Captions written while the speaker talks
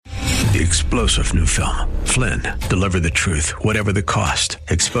the explosive new film, Flynn, deliver the truth, whatever the cost,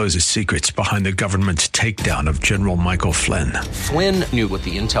 exposes secrets behind the government's takedown of General Michael Flynn. Flynn knew what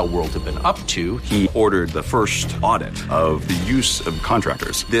the intel world had been up to. He ordered the first audit of the use of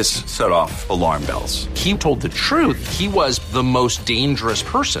contractors. This set off alarm bells. He told the truth. He was the most dangerous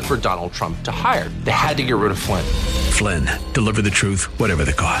person for Donald Trump to hire. They had to get rid of Flynn. Flynn, deliver the truth, whatever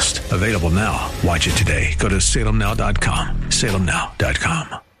the cost. Available now. Watch it today. Go to salemnow.com.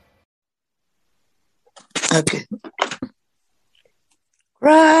 salemnow.com. Okay.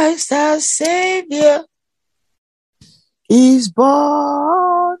 Christ our Savior is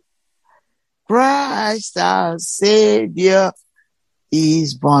born. Christ our Savior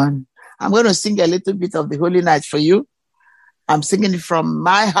is born. I'm going to sing a little bit of the Holy Night for you. I'm singing it from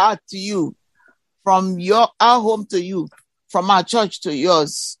my heart to you, from our home to you, from our church to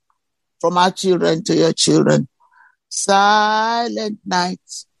yours, from our children to your children. Silent night,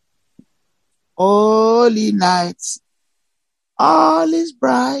 holy night, all is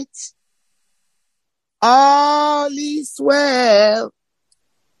bright, all is well.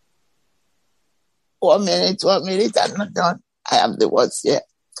 1 minute, I'm not done. I have the words here.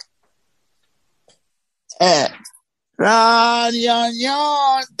 Run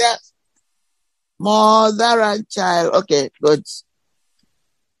yonder, mother and child. Okay, good.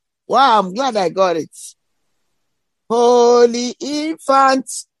 Wow, I'm glad I got it. Holy infant,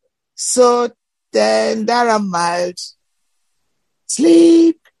 so tender and mild,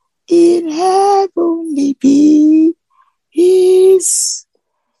 sleep in heavenly peace.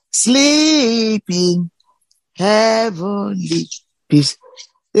 Sleep in heavenly peace.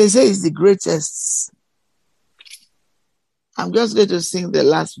 They say it's the greatest. I'm just going to sing the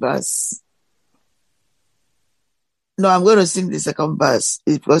last verse. No, I'm going to sing the second verse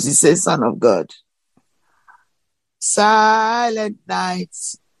because it says Son of God. Silent night,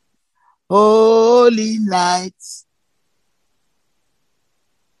 holy night,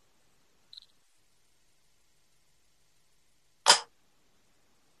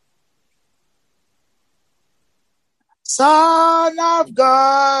 Son of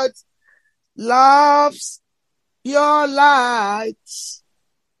God loves your light,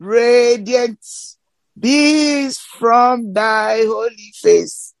 radiant beams from thy holy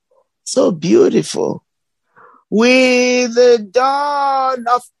face. So beautiful. With the dawn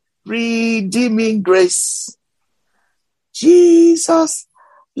of redeeming grace, Jesus,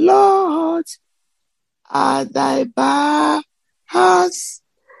 Lord, at thy bars.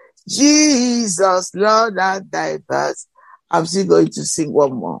 Jesus, Lord, at thy bars. I'm still going to sing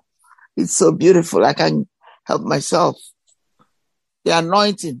one more. It's so beautiful. I can't help myself. The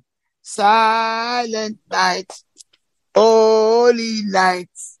anointing. Silent night, holy night.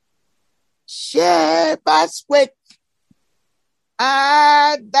 Shepherds wake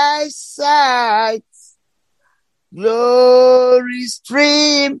at thy sight. Glory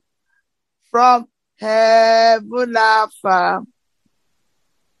stream from heaven afar.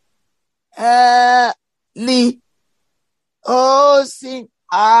 Early, oh, sing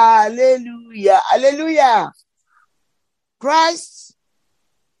hallelujah, hallelujah. Christ,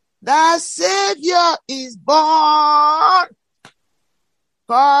 the Savior is born.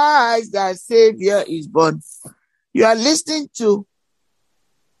 Christ, the Savior is born. You are listening to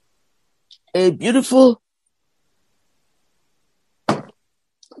a beautiful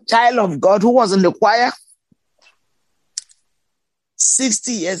child of God who was in the choir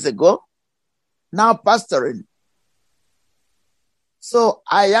 60 years ago, now pastoring. So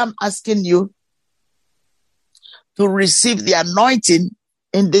I am asking you to receive the anointing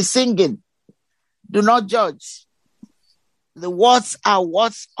in the singing. Do not judge. The words are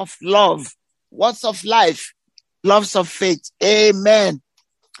words of love, words of life, loves of faith. Amen.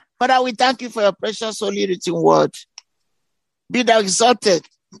 Father, we thank you for your precious holy written word. Be thou exalted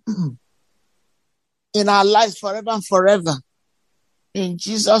in our lives forever and forever. In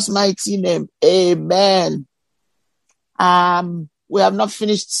Jesus' mighty name, amen. We have not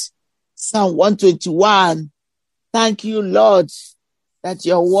finished Psalm 121. Thank you, Lord, that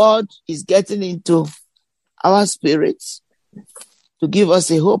your word is getting into our spirits to give us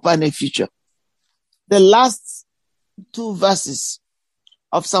a hope and a future. The last two verses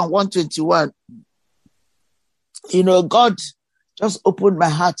of Psalm 121, God just opened my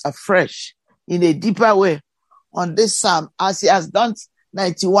heart afresh in a deeper way on this psalm as he has done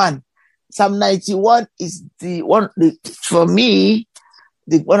 91. Psalm 91 is for me,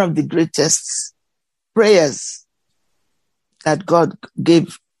 one of the greatest prayers that God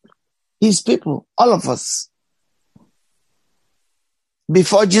gave his people, all of us,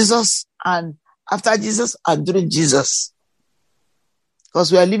 before Jesus and after Jesus and during Jesus.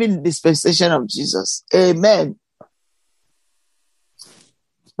 because we are living in the dispensation of Jesus. Amen.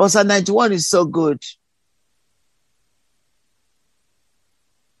 But Psalm 91 is so good.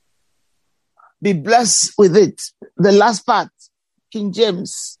 Be blessed with it. The last part, King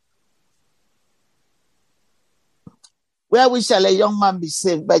James. Wherewith shall a young man be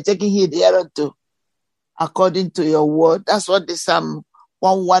saved? By taking heed hereunto, according to your word. That's what the Psalm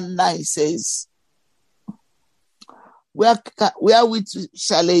 119 says. Wherewith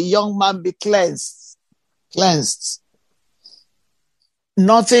shall a young man be cleansed? Cleansed.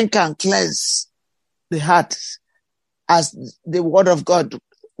 Nothing can cleanse the heart as the word of God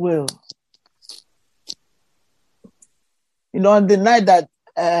will. On the night that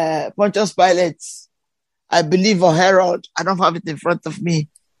Pontius Pilate, I believe, or Herod, I don't have it in front of me,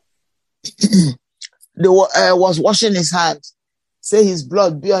 was washing his hand, say his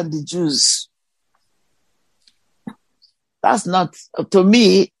blood be on the Jews. That's not, to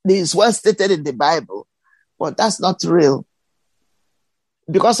me, it's well stated in the Bible, but that's not real.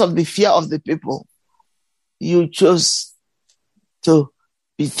 Because of the fear of the people, you chose to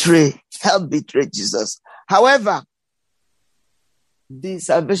help betray Jesus. However, the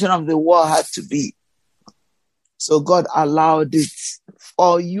salvation of the world had to be. So God allowed it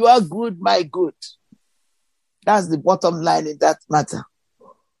for your good, my good. That's the bottom line in that matter.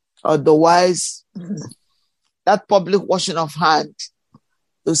 Otherwise, that public washing of hand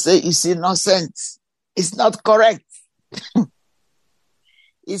to say it's innocent, it's not correct.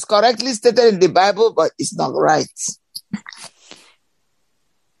 It's correctly stated in the Bible, but it's not right.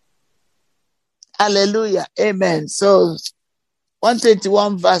 Hallelujah. Amen. So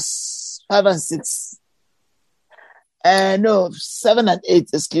 121 verse 5 and 6. 7 and 8,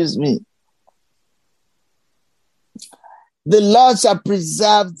 excuse me. The Lord shall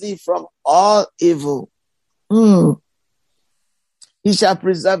preserve thee from all evil. He shall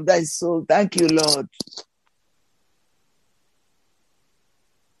preserve thy soul. Thank you, Lord.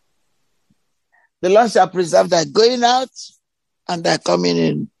 The Lord shall preserve thy going out and thy coming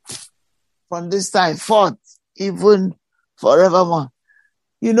in from this time forth, even forevermore.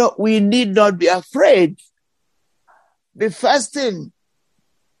 We need not be afraid. The first thing,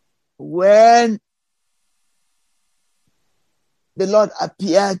 when the Lord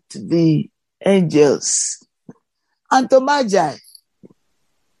appeared to the angels and to Magi,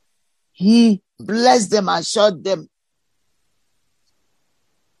 he blessed them and assured them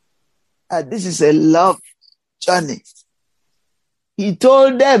that this is a love journey. He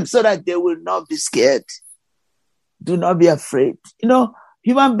told them so that they will not be scared. Do not be afraid.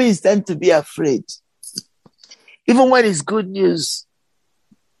 Human beings tend to be afraid. Even when it's good news.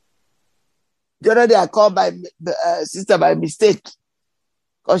 The other day I called my sister by mistake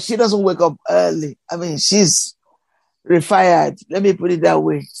because she doesn't wake up early. She's retired. Let me put it that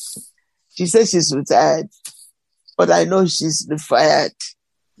way. She says she's retired, but I know she's retired.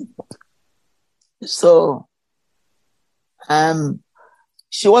 So,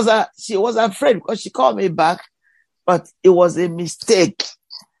 she was afraid because she called me back, but it was a mistake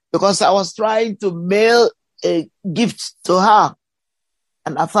because I was trying to mail a gift to her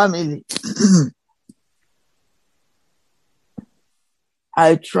and her family.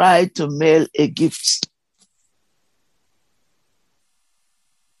 I tried to mail a gift.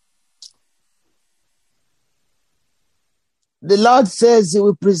 The Lord says he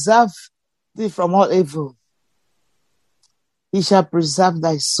will preserve thee from all evil. He shall preserve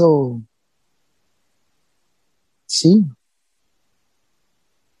thy soul. See?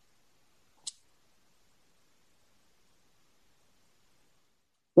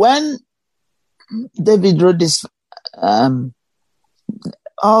 When David wrote this,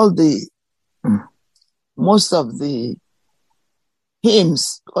 most of the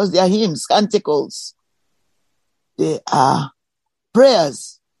hymns, because they are hymns, canticles, they are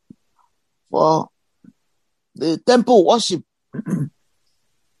prayers for the temple worship.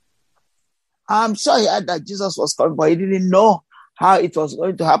 I'm sure he heard that Jesus was coming, but he didn't know how it was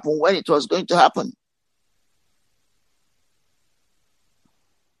going to happen, when it was going to happen.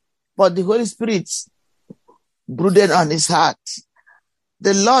 But the Holy Spirit brooded on his heart.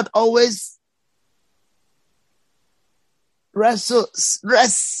 The Lord always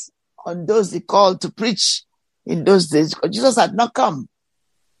rests on those he called to preach in those days, because Jesus had not come.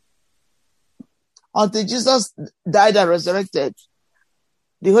 Until Jesus died and resurrected,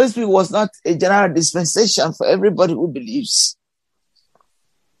 the Holy Spirit was not a general dispensation for everybody who believes.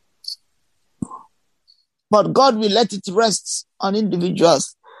 But God will let it rest on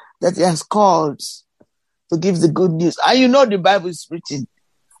individuals that he has called to give the good news. And the Bible is written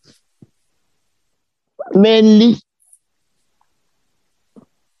mainly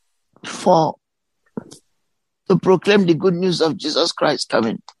to proclaim the good news of Jesus Christ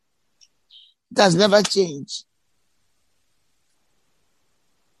coming. It has never changed.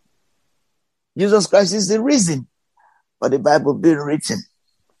 Jesus Christ is the reason for the Bible being written.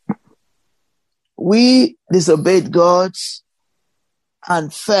 We disobeyed God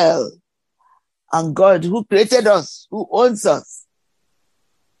and fell. And God, who created us, who owns us,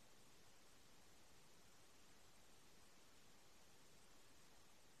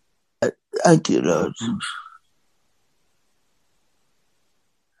 thank you, Lord.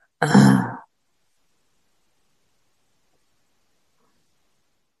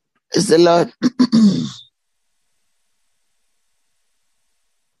 It's the Lord.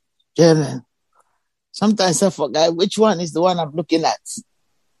 Amen. Sometimes I forget which one is the one I'm looking at.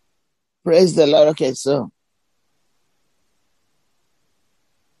 Praise the Lord. Okay, so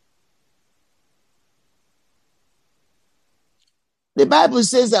the Bible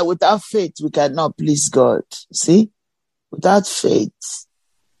says that without faith, we cannot please God. See? Without faith.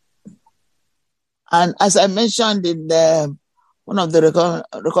 And as I mentioned in one of the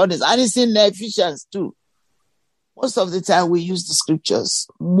recordings, and it's in Ephesians too. Most of the time we use the scriptures.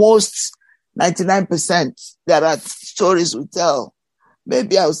 Most, 99%, there are stories we tell.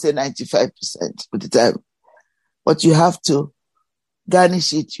 Maybe I would say 95% of the time. But you have to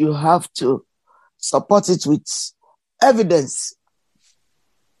garnish it. You have to support it with evidence.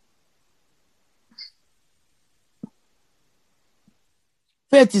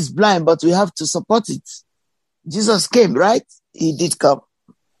 Faith is blind, but we have to support it. Jesus came, right? He did come.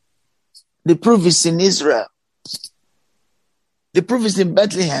 The proof is in Israel. The proof is in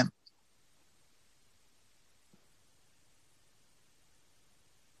Bethlehem.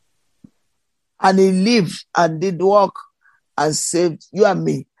 And he lived and did work and saved you and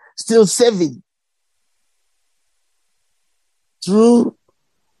me. Still saving. Through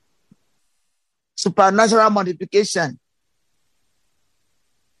supernatural multiplication.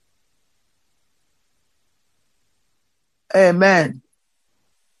 Amen.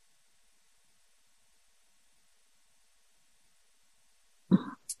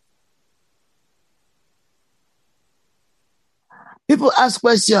 People ask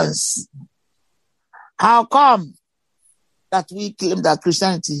questions. How come that we claim that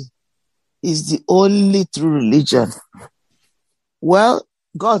Christianity is the only true religion? Well,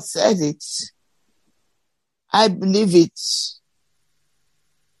 God said it. I believe it.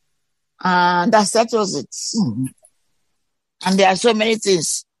 And that settles it. Mm-hmm. And there are so many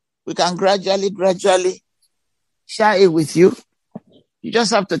things we can gradually share it with you. You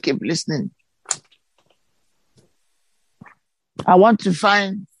just have to keep listening. I want to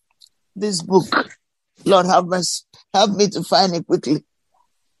find this book. Lord, help me to find it quickly.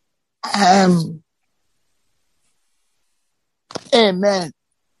 Amen.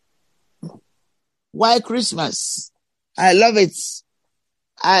 Why Christmas? I love it.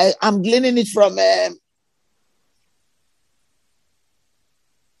 I'm gleaning it from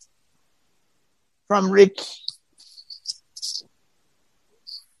Rick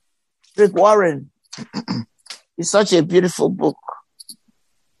Warren. It's such a beautiful book.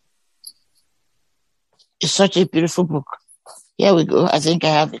 It's such a beautiful book. Here we go. I think I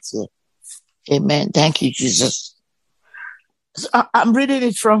have it here. Amen. Thank you, Jesus. So I'm reading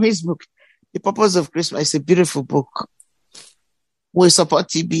it from his book. The Purpose of Christmas is a beautiful book. We support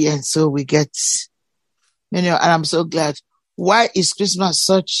TBN, so we get, and I'm so glad. Why is Christmas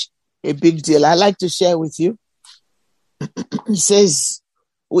such a big deal? I like to share with you. He says,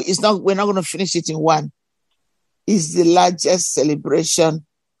 we're not going to finish it in one. It's the largest celebration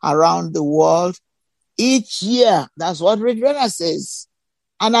around the world each year. That's what Rick Renner says.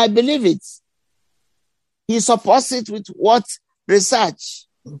 And I believe it. He supports it with what? Research.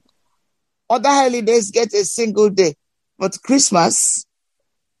 Other holidays get a single day, but Christmas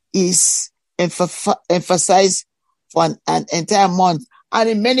is emphasized for an entire month. And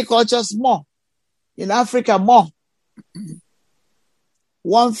in many cultures, more. In Africa, more.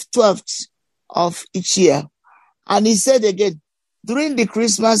 1/12 of each year. And he said again, during the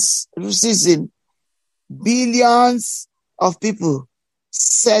Christmas season, billions of people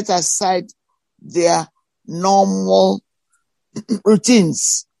set aside their normal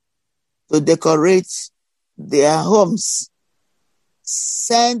routines to decorate their homes,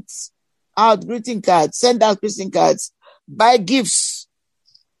 send out greeting cards, buy gifts,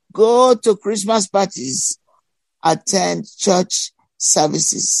 go to Christmas parties, attend church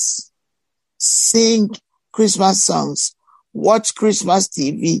services, sing Christmas songs, watch Christmas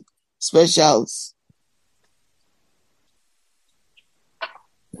TV specials.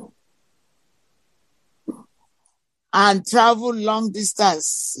 And travel long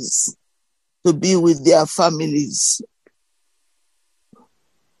distances to be with their families.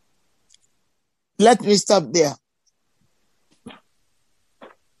 Let me stop there.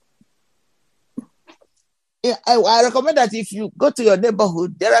 I recommend that if you go to your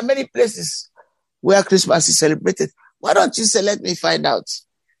neighborhood, there are many places where Christmas is celebrated. Why don't you say, let me find out?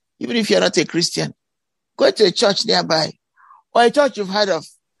 Even if you're not a Christian, go to a church nearby or a church you've heard of,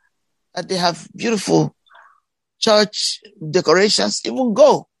 that they have beautiful church decorations. Even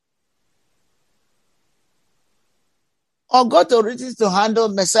go. Or go to Riches to handle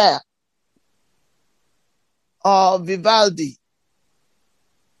Messiah or Vivaldi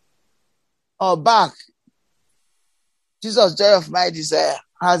or Bach. Jesus, joy of my desire,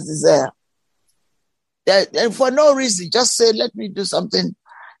 has desire. And for no reason, just say, let me do something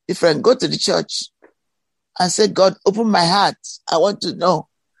different. Go to the church and say, God, open my heart. I want to know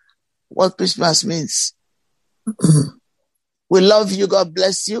what Christmas means. We love you. God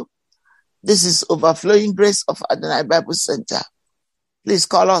bless you. This is Overflowing Grace of Adonai Bible Center. Please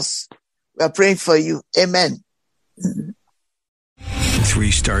call us. We are praying for you. Amen.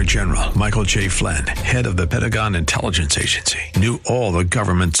 3-star General Michael J. Flynn, head of the Pentagon Intelligence Agency, knew all the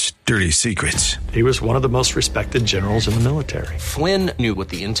government's dirty secrets. He was one of the most respected generals in the military. Flynn knew what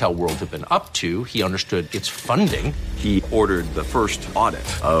the intel world had been up to. He understood its funding. He ordered the first audit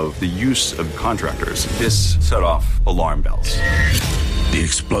of the use of contractors. This set off alarm bells. The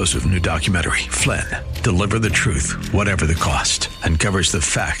explosive new documentary, Flynn, Deliver the Truth, Whatever the Cost, uncovers the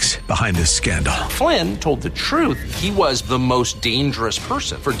facts behind this scandal. Flynn told the truth. He was the most dangerous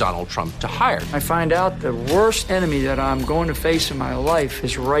person for Donald Trump to hire. I find out the worst enemy that I'm going to face in my life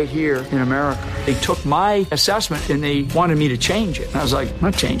is right here in America. They took my assessment and they wanted me to change it. And I was like, I'm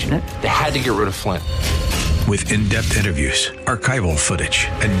not changing it. They had to get rid of Flynn. With in-depth interviews, archival footage,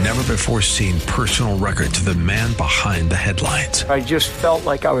 and never-before-seen personal records of the man behind the headlines. I just felt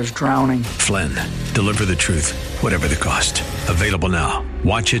like I was drowning. Flynn, Deliver the Truth, Whatever the Cost. Available now.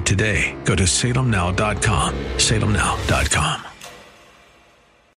 Watch it today. Go to salemnow.com. salemnow.com.